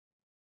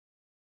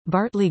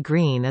Bartley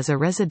Green is a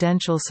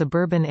residential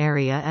suburban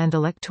area and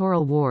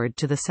electoral ward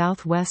to the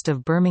south-west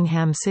of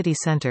Birmingham city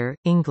centre,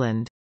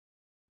 England.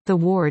 The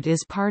ward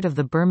is part of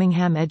the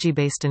Birmingham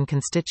Edgbaston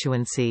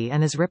constituency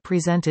and is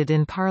represented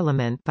in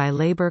Parliament by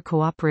Labour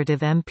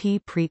Cooperative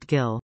MP Preet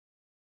Gill.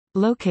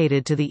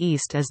 Located to the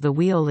east is the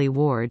Weoley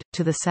ward,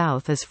 to the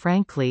south is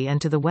Frankley and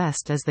to the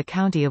west is the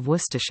county of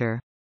Worcestershire.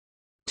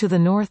 To the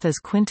north is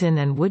Quinton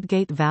and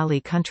Woodgate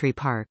Valley Country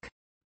Park.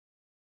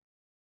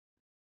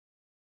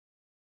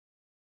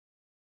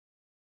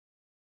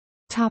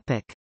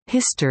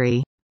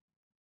 History.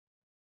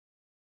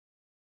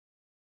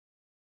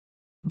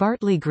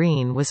 Bartley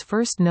Green was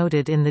first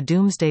noted in the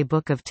Domesday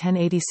Book of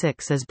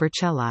 1086 as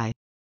Birchelli.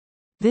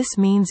 This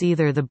means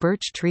either the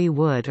birch tree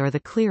wood or the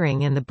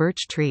clearing in the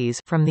birch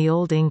trees, from the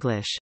Old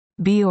English,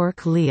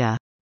 Beorc Lea.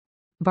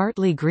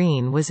 Bartley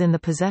Green was in the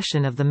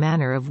possession of the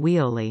manor of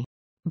Weoley.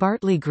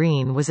 Bartley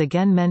Green was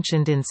again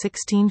mentioned in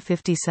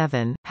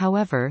 1657,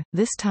 however,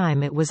 this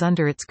time it was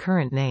under its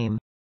current name.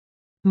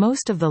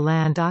 Most of the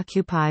land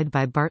occupied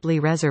by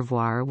Bartley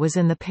Reservoir was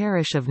in the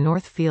parish of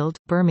Northfield,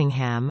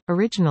 Birmingham,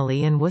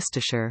 originally in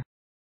Worcestershire.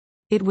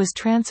 It was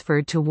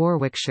transferred to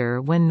Warwickshire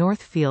when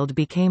Northfield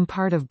became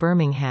part of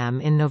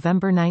Birmingham in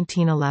November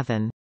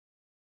 1911.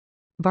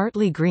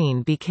 Bartley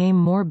Green became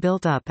more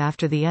built up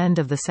after the end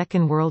of the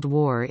Second World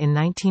War in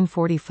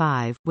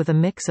 1945, with a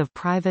mix of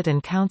private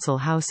and council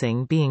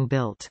housing being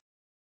built.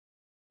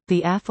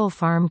 The Athol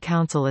Farm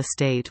Council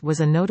estate was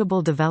a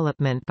notable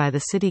development by the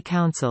City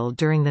Council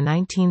during the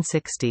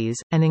 1960s,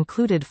 and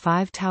included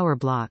 5 tower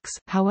blocks,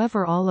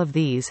 however all of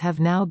these have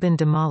now been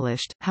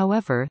demolished.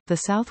 However, the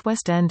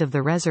southwest end of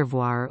the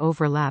reservoir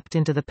overlapped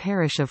into the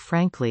parish of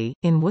Frankley,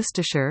 in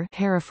Worcestershire,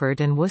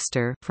 Hereford and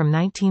Worcester, from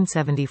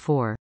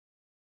 1974.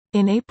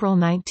 In April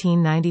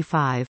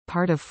 1995,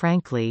 part of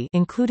Frankley,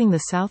 including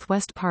the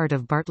southwest part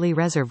of Bartley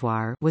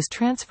Reservoir, was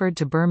transferred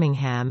to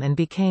Birmingham and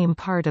became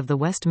part of the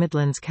West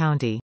Midlands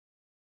County.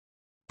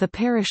 The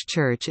parish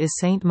church is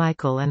St.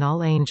 Michael and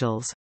All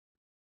Angels.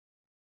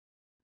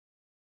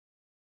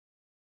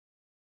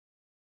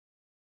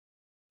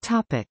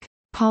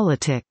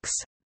 Politics.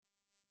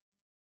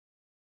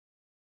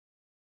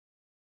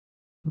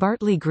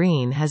 Bartley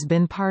Green has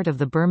been part of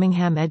the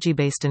Birmingham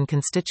Edgbaston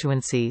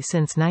constituency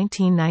since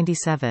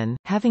 1997,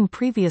 having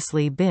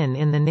previously been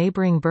in the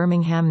neighbouring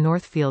Birmingham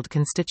Northfield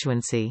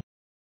constituency.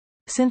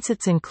 Since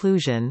its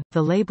inclusion,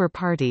 the Labour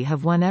Party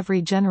have won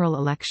every general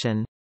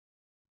election.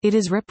 It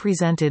is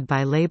represented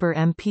by Labour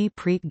MP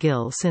Preet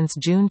Gill since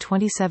June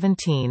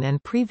 2017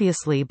 and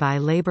previously by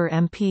Labour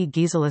MP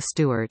Gisela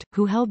Stewart,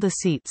 who held the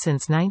seat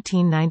since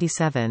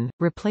 1997,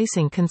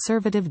 replacing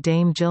Conservative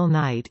Dame Jill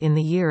Knight in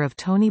the year of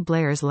Tony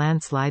Blair's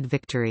landslide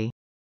victory.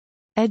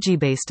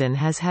 Edgbaston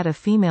has had a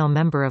female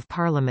Member of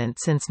Parliament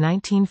since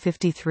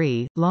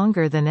 1953,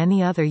 longer than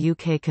any other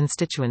UK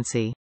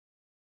constituency.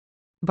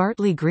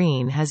 Bartley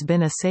Green has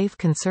been a safe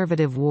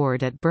Conservative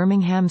ward at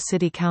Birmingham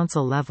City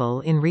Council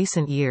level in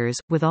recent years,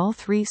 with all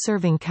 3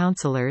 serving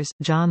councillors,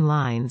 John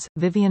Lines,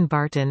 Vivian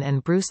Barton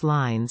and Bruce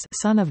Lines,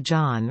 son of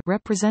John,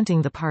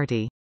 representing the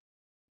party.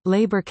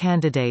 Labour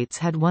candidates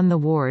had won the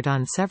ward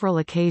on several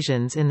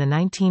occasions in the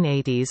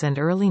 1980s and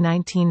early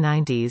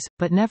 1990s,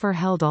 but never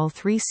held all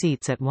 3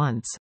 seats at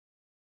once.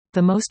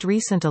 The most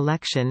recent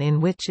election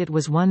in which it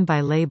was won by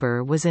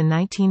Labour was in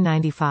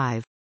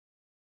 1995.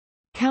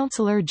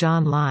 Councillor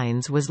John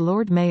Lines was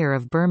Lord Mayor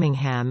of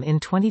Birmingham in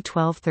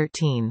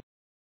 2012-13.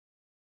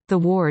 The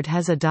ward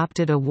has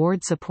adopted a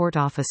ward support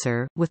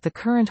officer, with the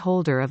current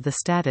holder of the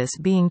status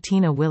being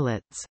Tina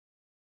Willits.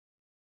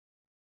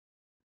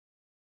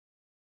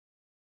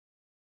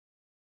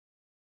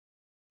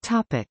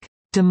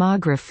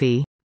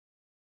 Demography.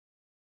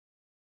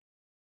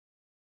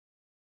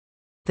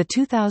 The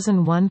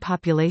 2001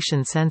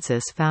 population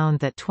census found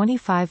that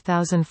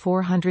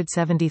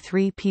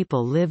 25,473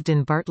 people lived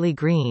in Bartley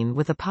Green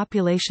with a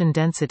population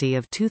density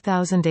of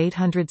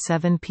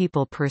 2,807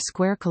 people per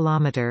square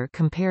kilometre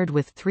compared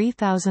with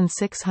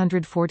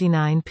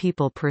 3,649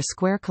 people per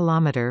square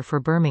kilometre for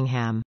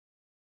Birmingham.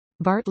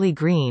 Bartley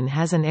Green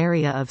has an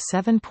area of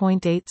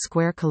 7.8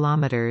 square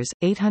kilometres,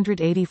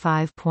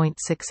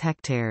 885.6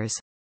 hectares.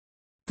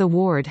 The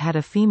ward had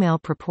a female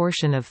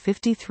proportion of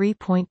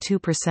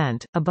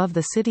 53.2%, above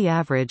the city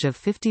average of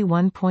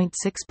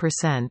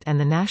 51.6% and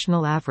the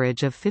national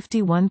average of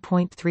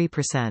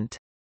 51.3%.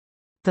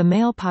 The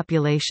male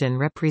population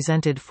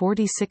represented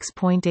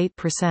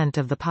 46.8%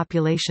 of the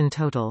population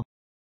total.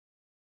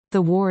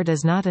 The ward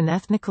is not an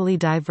ethnically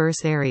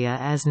diverse area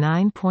as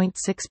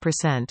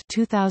 9.6%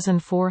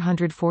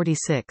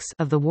 2,446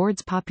 of the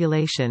ward's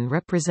population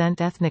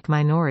represent ethnic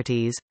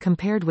minorities,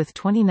 compared with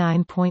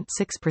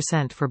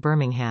 29.6% for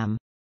Birmingham.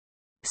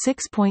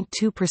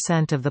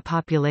 6.2% of the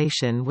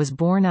population was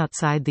born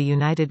outside the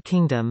United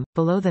Kingdom,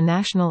 below the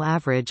national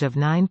average of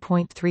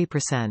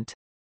 9.3%.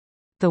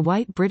 The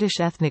white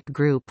British ethnic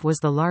group was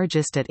the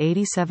largest at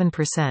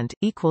 87%,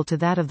 equal to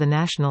that of the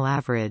national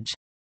average.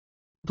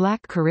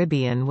 Black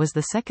Caribbean was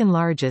the second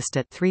largest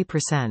at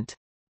 3%.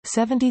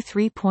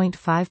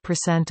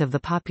 73.5% of the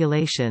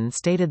population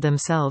stated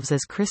themselves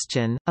as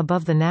Christian,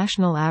 above the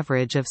national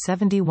average of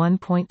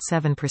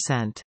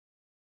 71.7%.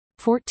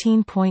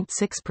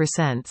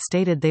 14.6%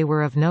 stated they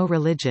were of no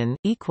religion,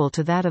 equal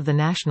to that of the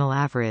national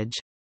average.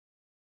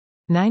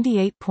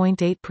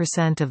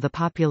 98.8% of the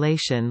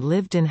population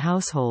lived in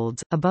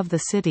households, above the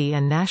city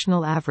and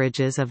national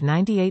averages of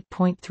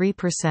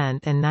 98.3%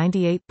 and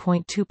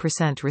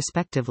 98.2%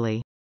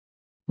 respectively.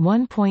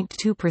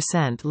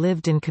 1.2%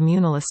 lived in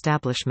communal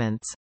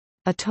establishments.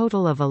 A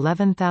total of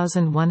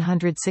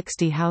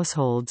 11,160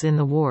 households in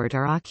the ward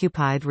are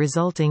occupied,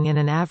 resulting in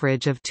an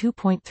average of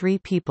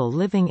 2.3 people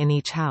living in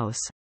each house.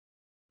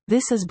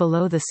 This is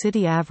below the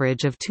city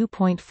average of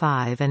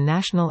 2.5 and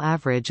national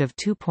average of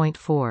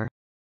 2.4.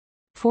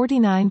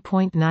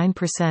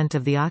 49.9%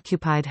 of the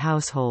occupied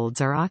households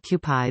are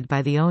occupied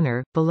by the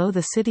owner, below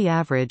the city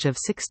average of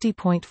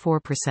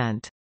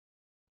 60.4%.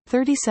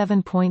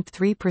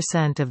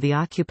 37.3% of the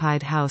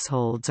occupied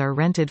households are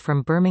rented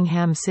from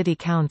Birmingham City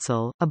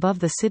Council, above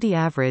the city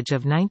average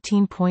of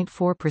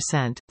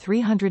 19.4%.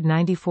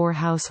 394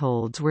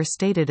 households were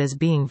stated as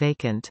being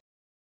vacant.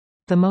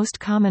 The most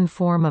common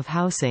form of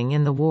housing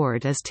in the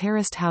ward is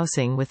terraced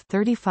housing, with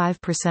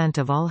 35%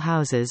 of all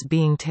houses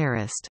being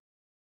terraced.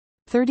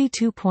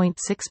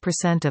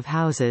 32.6% of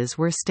houses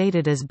were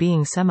stated as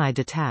being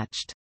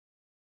semi-detached.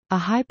 A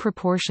high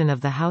proportion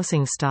of the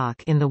housing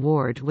stock in the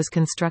ward was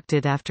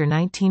constructed after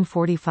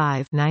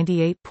 1945,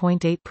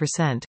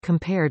 98.8%,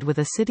 compared with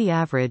a city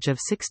average of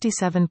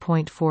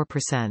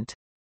 67.4%.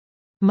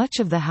 Much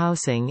of the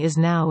housing is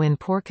now in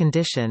poor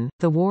condition.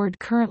 The ward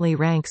currently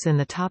ranks in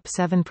the top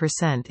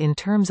 7% in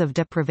terms of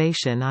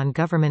deprivation on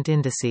government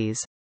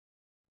indices.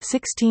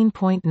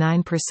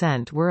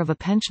 16.9% were of a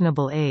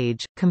pensionable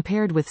age,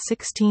 compared with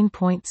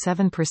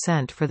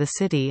 16.7% for the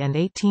city and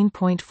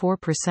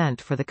 18.4%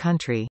 for the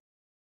country.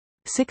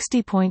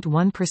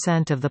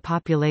 60.1% of the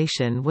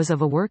population was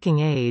of a working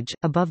age,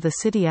 above the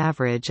city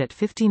average at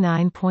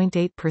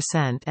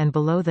 59.8% and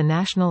below the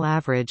national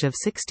average of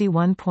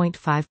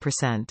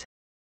 61.5%.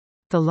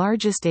 The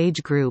largest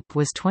age group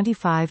was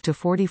 25 to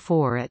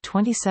 44 at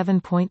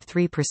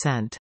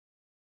 27.3%.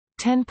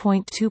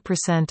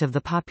 10.2% of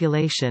the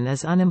population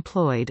is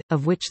unemployed,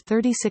 of which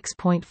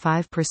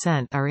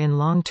 36.5% are in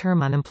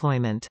long-term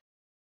unemployment.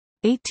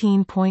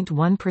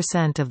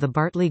 18.1% of the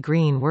Bartley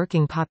Green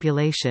working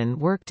population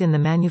worked in the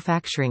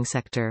manufacturing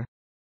sector.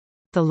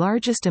 The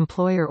largest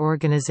employer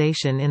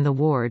organisation in the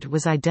ward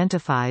was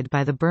identified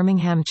by the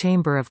Birmingham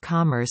Chamber of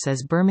Commerce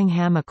as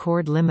Birmingham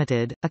Accord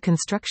Limited, a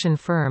construction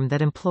firm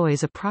that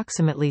employs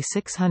approximately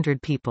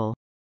 600 people.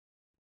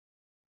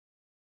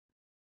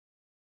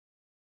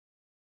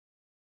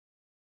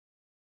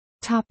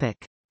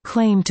 Topic: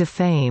 Claim to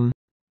fame.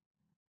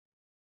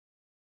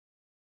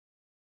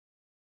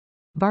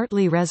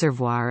 Bartley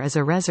Reservoir is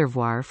a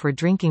reservoir for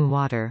drinking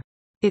water.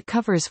 It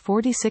covers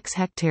 46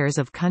 hectares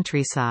of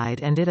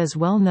countryside, and it is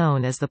well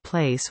known as the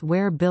place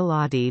where Bill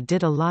Oddie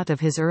did a lot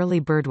of his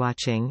early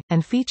birdwatching,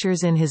 and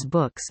features in his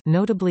books,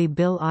 notably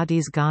Bill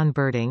Oddie's Gone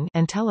Birding,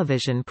 and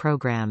television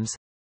programs.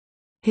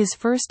 His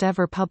first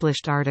ever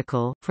published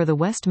article, for the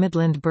West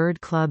Midland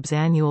Bird Club's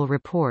annual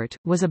report,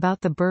 was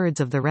about the birds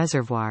of the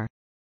reservoir.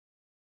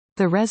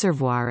 The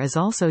reservoir is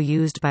also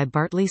used by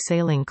Bartley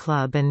Sailing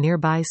Club, and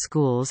nearby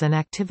schools and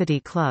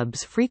activity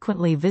clubs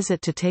frequently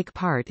visit to take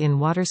part in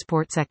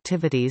watersports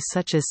activities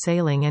such as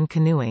sailing and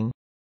canoeing.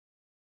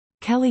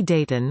 Kelly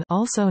Dayton,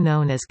 also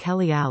known as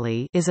Kelly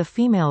Alley, is a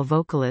female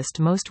vocalist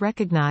most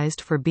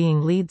recognized for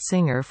being lead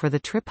singer for the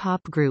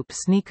trip-hop group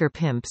Sneaker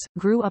Pimps,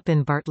 grew up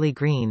in Bartley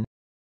Green.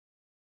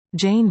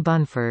 Jane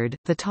Bunford,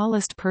 the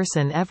tallest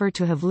person ever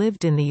to have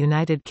lived in the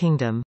United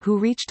Kingdom, who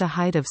reached a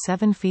height of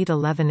 7 feet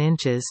 11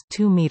 inches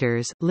 2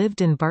 meters, lived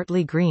in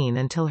Bartley Green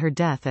until her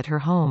death at her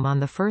home on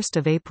 1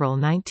 April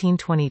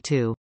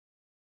 1922.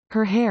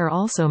 Her hair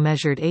also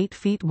measured 8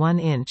 feet 1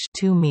 inch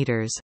 2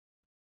 meters.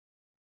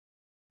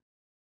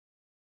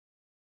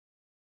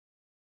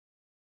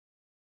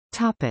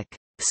 Topic: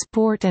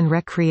 Sport and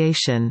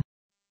recreation.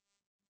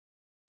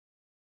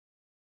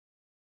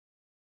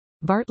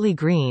 Bartley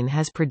Green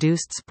has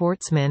produced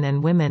sportsmen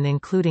and women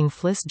including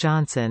Fliss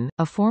Johnson,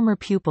 a former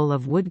pupil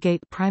of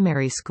Woodgate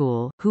Primary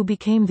School, who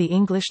became the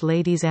English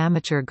ladies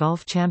amateur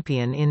golf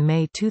champion in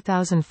May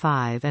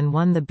 2005 and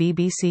won the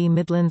BBC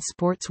Midlands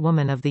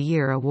Sportswoman of the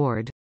Year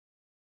award.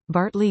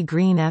 Bartley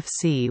Green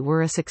FC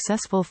were a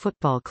successful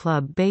football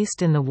club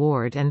based in the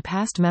ward and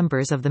past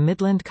members of the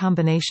Midland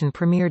Combination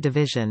Premier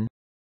Division.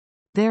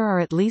 There are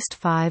at least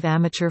 5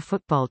 amateur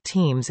football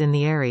teams in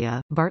the area: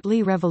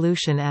 Bartley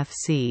Revolution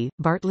FC,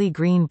 Bartley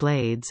Green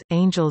Blades,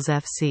 Angels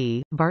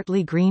FC,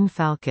 Bartley Green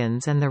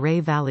Falcons and the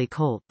Ray Valley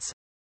Colts.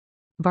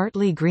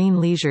 Bartley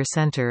Green Leisure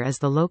Centre is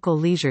the local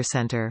leisure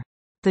centre.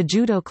 The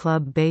judo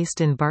club based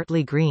in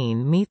Bartley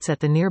Green meets at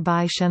the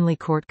nearby Shenley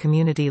Court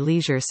Community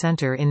Leisure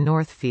Centre in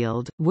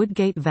Northfield.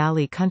 Woodgate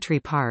Valley Country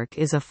Park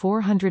is a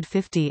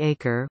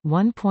 450-acre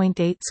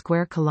 (1.8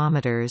 square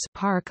kilometers)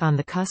 park on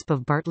the cusp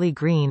of Bartley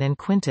Green and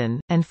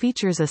Quinton, and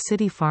features a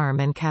city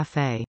farm and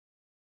café.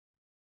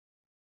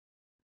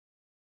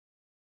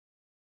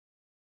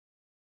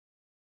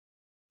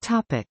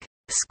 Topic: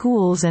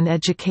 Schools and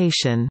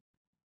education.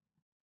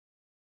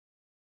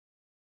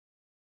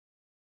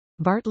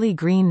 Bartley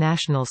Green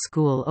National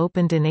School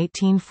opened in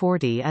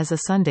 1840 as a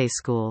Sunday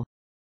school.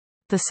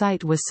 The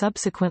site was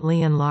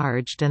subsequently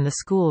enlarged and the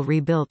school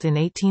rebuilt in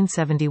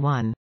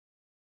 1871.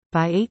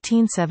 By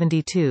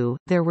 1872,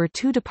 there were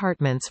 2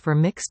 departments for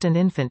mixed and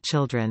infant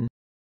children.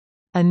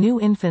 A new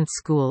infant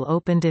school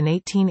opened in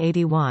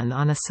 1881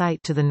 on a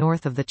site to the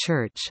north of the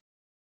church.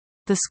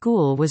 The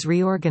school was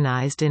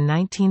reorganized in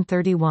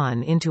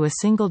 1931 into a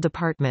single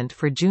department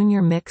for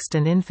junior mixed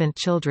and infant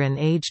children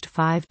aged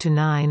 5 to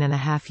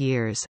 9.5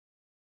 years.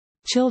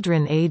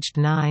 Children aged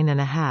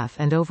 9.5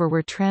 and over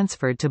were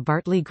transferred to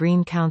Bartley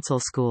Green Council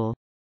School.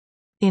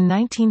 In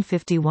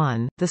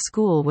 1951, the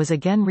school was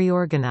again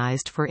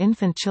reorganized for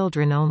infant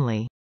children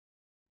only.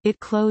 It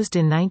closed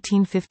in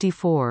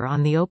 1954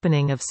 on the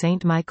opening of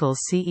St. Michael's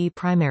CE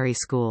Primary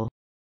School.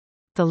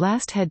 The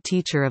last head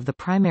teacher of the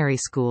primary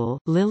school,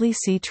 Lily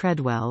C.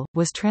 Treadwell,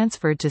 was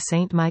transferred to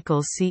St.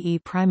 Michael's CE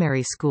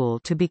Primary School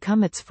to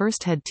become its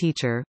first head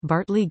teacher.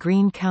 Bartley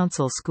Green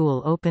Council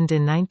School opened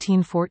in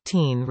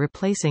 1914,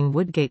 replacing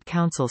Woodgate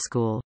Council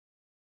School.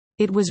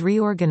 It was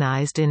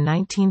reorganized in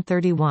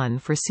 1931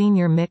 for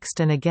senior mixed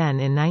and again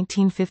in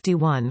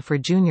 1951 for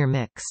junior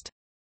mixed.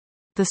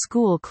 The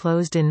school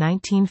closed in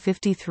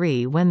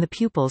 1953 when the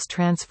pupils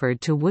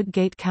transferred to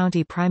Woodgate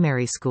County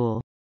Primary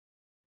School.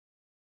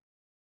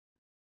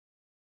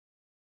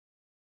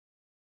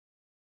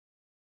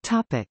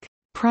 Topic: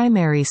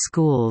 Primary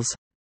schools.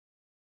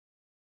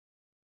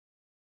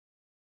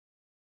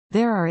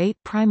 There are 8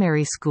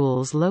 primary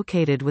schools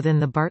located within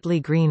the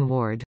Bartley Green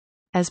ward.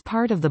 As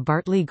part of the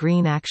Bartley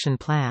Green Action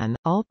Plan,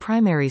 all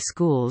primary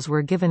schools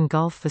were given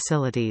golf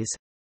facilities.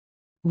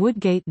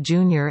 Woodgate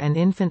Junior and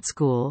Infant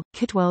School,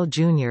 Kitwell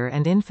Junior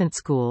and Infant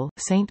School,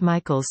 St.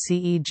 Michael's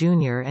CE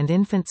Junior and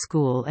Infant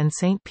School and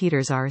St.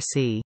 Peter's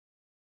RC.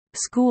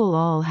 School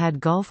all had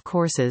golf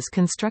courses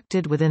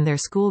constructed within their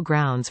school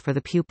grounds for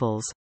the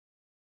pupils.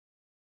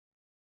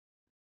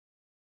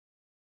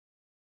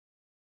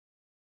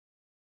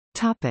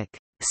 Topic: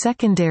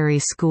 Secondary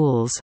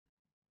schools.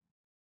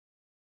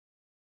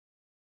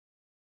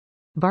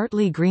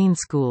 Bartley Green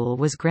School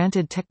was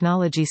granted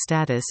technology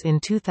status in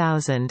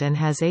 2000 and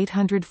has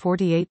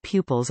 848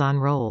 pupils on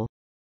roll.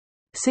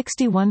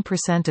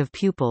 61% of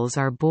pupils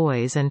are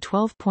boys and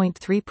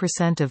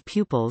 12.3% of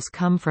pupils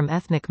come from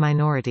ethnic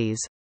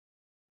minorities.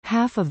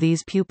 Half of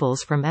these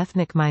pupils from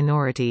ethnic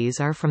minorities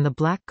are from the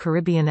Black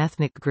Caribbean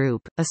ethnic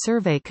group. A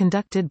survey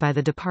conducted by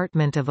the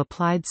Department of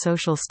Applied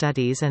Social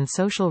Studies and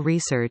Social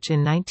Research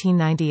in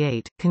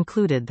 1998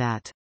 concluded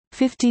that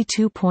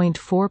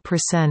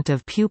 52.4%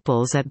 of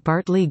pupils at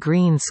Bartley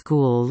Green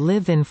School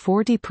live in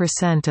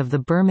 40% of the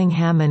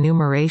Birmingham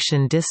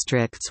enumeration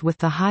districts, with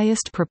the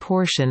highest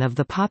proportion of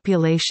the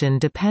population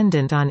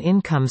dependent on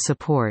income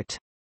support.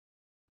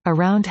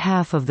 Around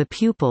half of the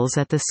pupils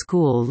at the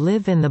school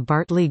live in the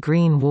Bartley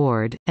Green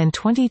ward, and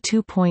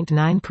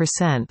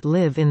 22.9%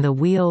 live in the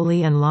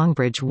Weoley and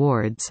Longbridge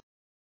wards.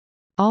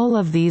 All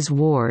of these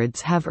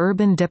wards have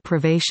urban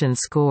deprivation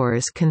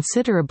scores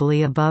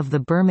considerably above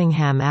the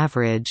Birmingham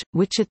average,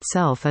 which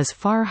itself is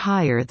far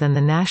higher than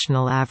the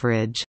national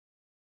average.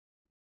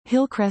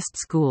 Hillcrest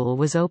School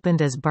was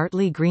opened as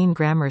Bartley Green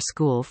Grammar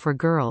School for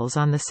girls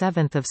on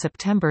 7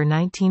 September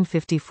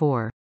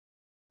 1954.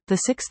 The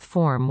sixth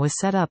form was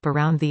set up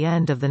around the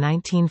end of the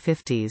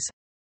 1950s.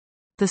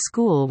 The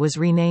school was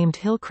renamed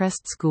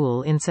Hillcrest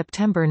School in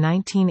September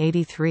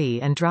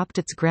 1983 and dropped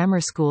its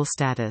grammar school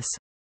status.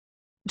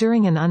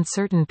 During an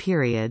uncertain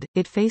period,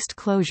 it faced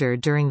closure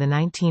during the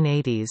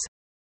 1980s.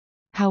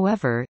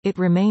 However, it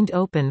remained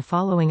open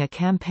following a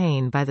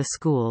campaign by the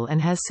school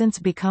and has since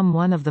become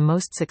one of the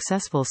most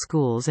successful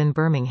schools in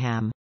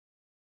Birmingham.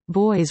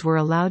 Boys were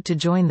allowed to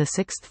join the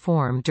sixth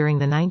form during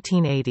the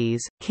 1980s.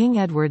 King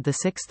Edward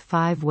VI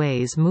Five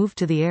Ways moved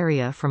to the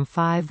area from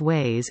Five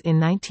Ways in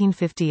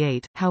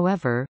 1958,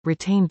 however,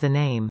 retained the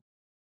name.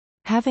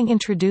 Having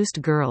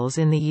introduced girls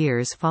in the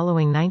years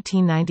following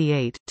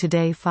 1998,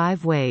 today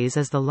Five Ways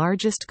is the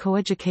largest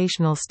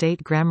coeducational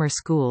state grammar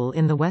school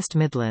in the West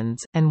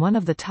Midlands, and one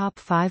of the top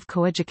 5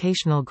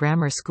 coeducational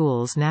grammar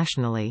schools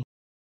nationally.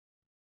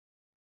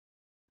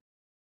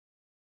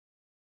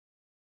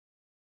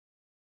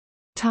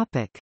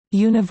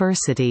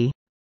 University.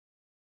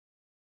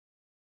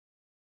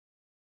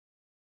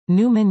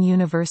 Newman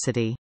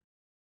University.